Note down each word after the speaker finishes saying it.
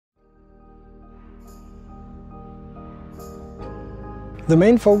The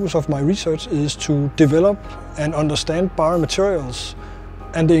main focus of my research is to develop and understand biomaterials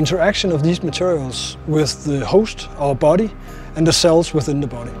and the interaction of these materials with the host, our body, and the cells within the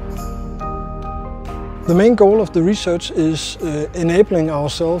body. The main goal of the research is enabling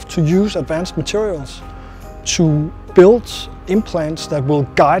ourselves to use advanced materials to build implants that will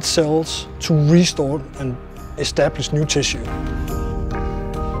guide cells to restore and establish new tissue.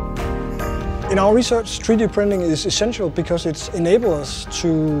 In our research, 3D printing is essential because it enables us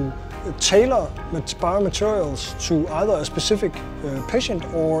to tailor biomaterials to either a specific patient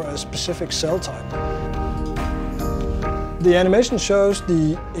or a specific cell type. The animation shows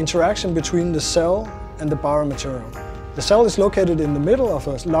the interaction between the cell and the biomaterial. The cell is located in the middle of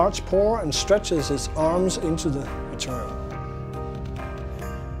a large pore and stretches its arms into the material.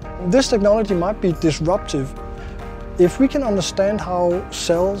 This technology might be disruptive. If we can understand how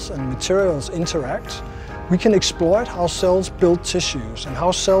cells and materials interact, we can exploit how cells build tissues and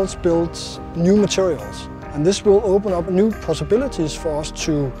how cells build new materials. And this will open up new possibilities for us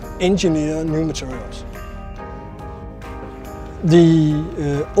to engineer new materials.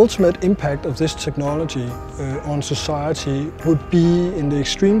 The ultimate impact of this technology on society would be in the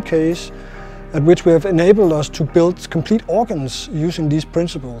extreme case at which we have enabled us to build complete organs using these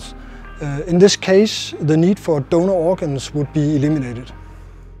principles. In this case, the need for donor organs would be eliminated.